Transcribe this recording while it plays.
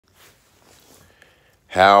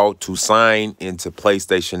how to sign into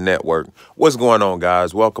PlayStation Network. What's going on,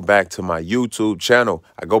 guys? Welcome back to my YouTube channel.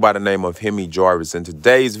 I go by the name of Hemi Jarvis. In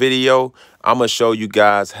today's video, I'm going to show you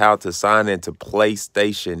guys how to sign into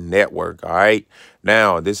PlayStation Network, all right?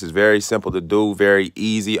 Now, this is very simple to do, very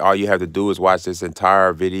easy. All you have to do is watch this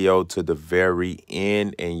entire video to the very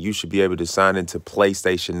end, and you should be able to sign into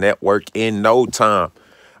PlayStation Network in no time.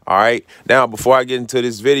 All right. Now, before I get into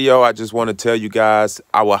this video, I just want to tell you guys,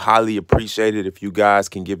 I would highly appreciate it if you guys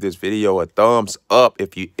can give this video a thumbs up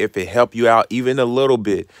if it helped you out even a little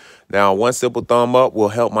bit. Now, one simple thumb up will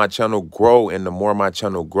help my channel grow, and the more my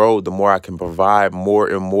channel grows, the more I can provide more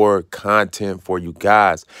and more content for you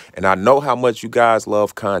guys. And I know how much you guys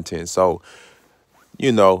love content. So, you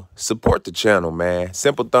know, support the channel, man.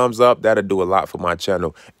 Simple thumbs up. That'll do a lot for my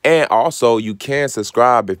channel. And also, you can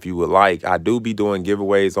subscribe if you would like. I do be doing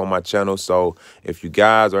giveaways on my channel. So if you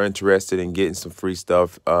guys are interested in getting some free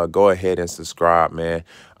stuff, go ahead and subscribe, man.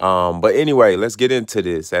 But anyway, let's get into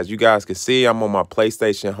this. As you guys can see, I'm on my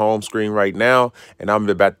PlayStation home screen right now, and I'm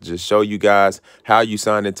about to just show you guys how you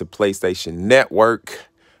sign into PlayStation Network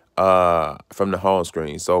from the home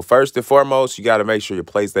screen. So first and foremost, you got to make sure your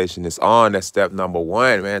PlayStation is on. That's step number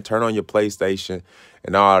one, man. Turn on your PlayStation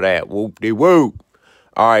and all that. Whoop-de-whoop.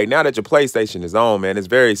 All right, now that your PlayStation is on, man, it's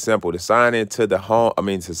very simple to sign into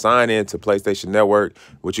to sign into PlayStation Network.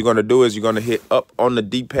 What you're going to do is you're going to hit up on the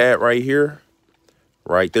D-pad right here,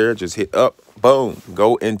 right there. Just hit up, boom,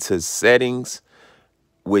 go into settings,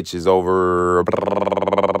 which is over,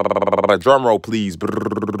 drum roll, please.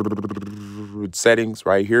 Settings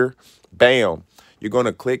right here. Bam. You're going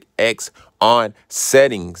to click X on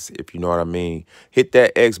settings, if you know what I mean. Hit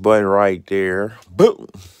that X button right there. Boom.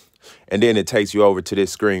 And then it takes you over to this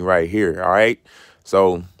screen right here. All right.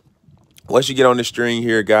 So once you get on the screen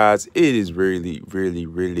here, guys, it is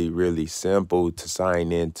really simple to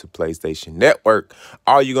sign in to PlayStation Network.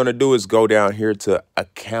 All you're going to do is go down here to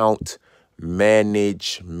account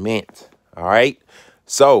management. All right.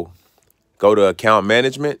 So go to account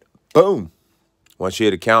management. Boom. Once you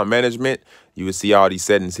hit account management, you will see all these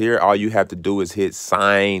settings here. All you have to do is hit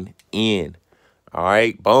sign in. All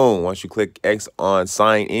right, boom. Once you click X on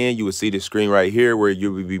sign in, you will see the screen right here where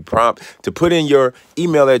you will be prompted to put in your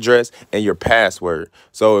email address and your password.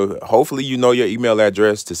 So hopefully you know your email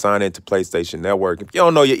address to sign into PlayStation Network. If you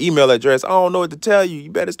don't know your email address, I don't know what to tell you.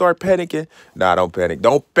 You better start panicking. Nah, don't panic.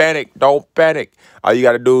 Don't panic. Don't panic. All you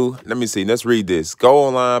got to do, let me see. Let's read this. Go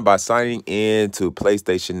online by signing in to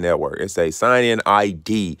PlayStation Network. It says sign in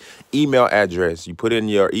ID, email address. You put in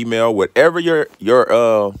your email, whatever your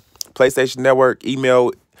PlayStation Network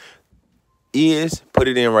email is, put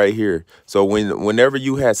it in right here. So whenever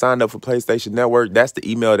you had signed up for PlayStation Network, that's the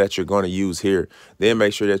email that you're going to use here. Then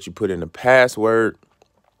make sure that you put in the password.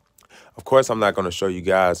 Of course, I'm not going to show you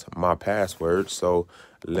guys my password. So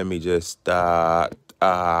let me just give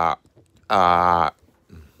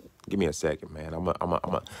me a second, man.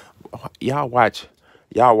 Y'all watch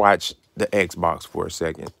the Xbox for a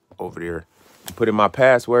second over there. Put in my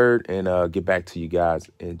password and get back to you guys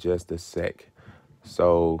in just a sec.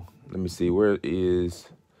 So let me see, where is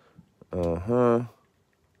put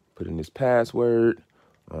in this password.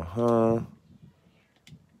 Okay.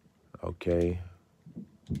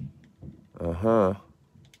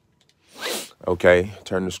 Okay,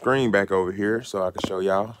 turn the screen back over here so I can show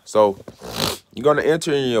y'all. So you're gonna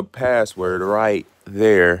enter in your password right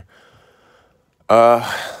there.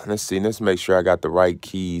 Let's see, let's make sure I got the right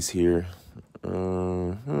keys here.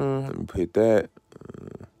 Let me put that.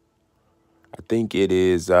 I think it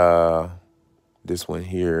is this one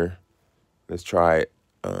here. Let's try it.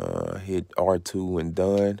 Hit R2 and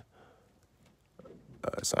done.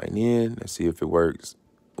 Sign in. Let's see if it works.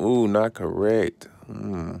 Ooh, not correct.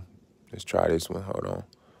 Let's try this one. Hold on.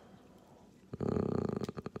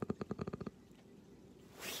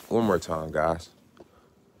 One more time, guys.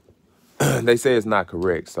 They say it's not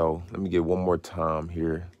correct, so let me get one more time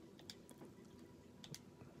here.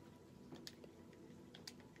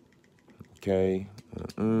 Okay.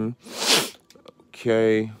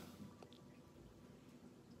 Okay.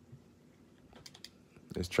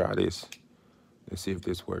 Let's try this. Let's see if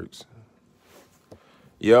this works.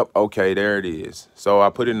 Yep. Okay, there it is. So I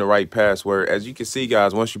put in the right password. As you can see,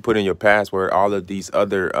 guys, once you put in your password, all of these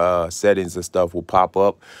other settings and stuff will pop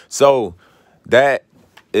up. So that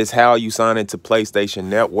is how you sign into PlayStation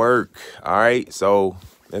Network. All right. So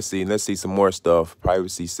let's see some more stuff.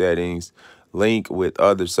 Privacy settings. Link with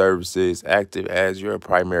other services, active as your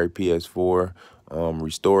primary PS4,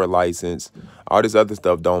 restore license. All this other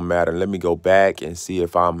stuff don't matter. Let me go back and see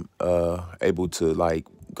if I'm able to like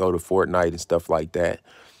go to Fortnite and stuff like that.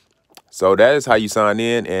 So that is how you sign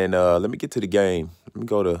in. And let me get to the game. Let me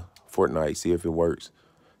go to Fortnite, see if it works.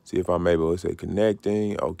 See if I'm able to say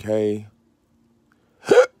connecting. Okay.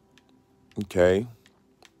 Okay.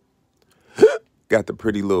 Got the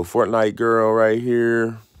pretty little Fortnite girl right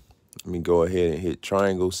here. Let me go ahead and hit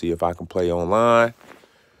triangle, see if I can play online.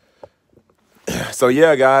 So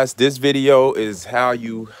yeah, guys, this video is how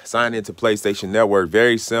you sign into PlayStation Network.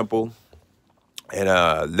 Very simple. And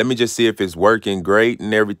let me just see if it's working great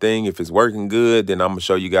and everything. If it's working good, then I'm going to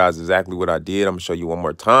show you guys exactly what I did. I'm going to show you one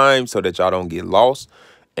more time so that y'all don't get lost.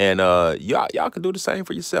 And y'all can do the same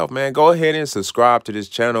for yourself, man. Go ahead and subscribe to this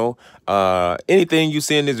channel. Anything you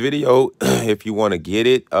see in this video, if you want to get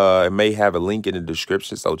it, it may have a link in the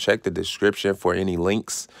description. So check the description for any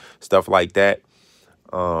links, stuff like that.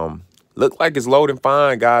 Look like it's loading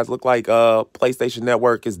fine, guys. Look like PlayStation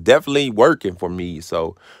Network is definitely working for me.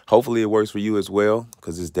 So hopefully it works for you as well,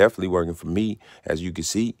 because it's definitely working for me, as you can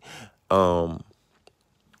see. You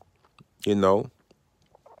know,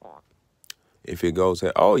 if it goes,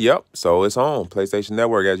 oh, yep. So it's on PlayStation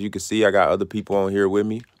Network. As you can see, I got other people on here with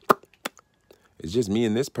me. It's just me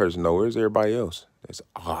and this person, though. Where's everybody else? That's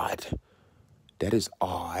odd. That is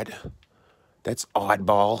odd. That's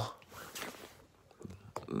oddball.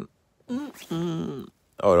 Oh,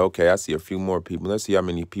 okay. I see a few more people. Let's see how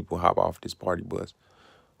many people hop off this party bus.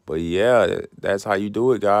 But yeah, that's how you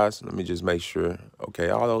do it, guys. Let me just make sure.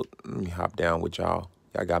 Okay, let me hop down with y'all.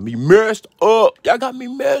 Y'all got me messed up. Y'all got me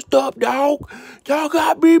messed up, dog. Y'all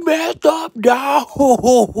got me messed up, dog.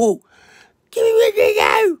 Give me what they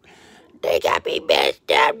go. They got me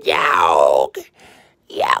messed up, dog.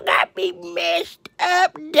 Y'all got me messed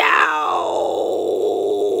up, dog.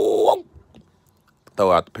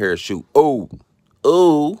 Throw out the parachute. Ooh.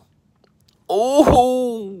 Ooh.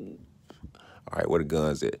 Ooh. All right, where the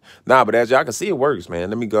guns at? Nah, but as y'all can see, it works, man.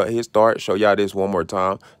 Let me go hit start, show y'all this one more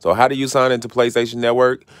time. So how do you sign into PlayStation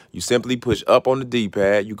Network? You simply push up on the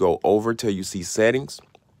D-pad. You go over till you see settings.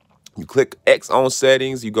 You click X on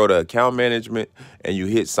settings. You go to account management, and you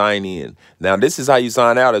hit sign in. Now, this is how you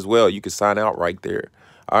sign out as well. You can sign out right there.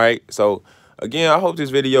 All right, so again, I hope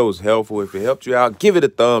this video was helpful. If it helped you out, give it a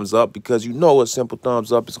thumbs up, because you know a simple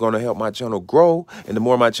thumbs up is going to help my channel grow. And the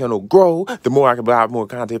more my channel grow, the more I can provide more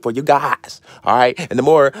content for you guys. All right. And the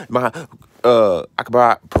more I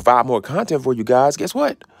can provide more content for you guys, guess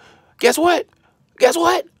what? Guess what? Guess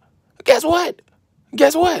what? Guess what?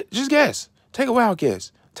 Guess what? Just guess. Take a wild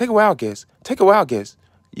guess. Take a wild guess. Take a wild guess.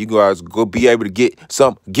 You guys go be able to get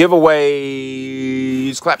some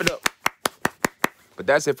giveaways. Clap it up. But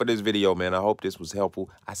that's it for this video, man. I hope this was helpful.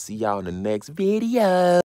 I see y'all in the next video.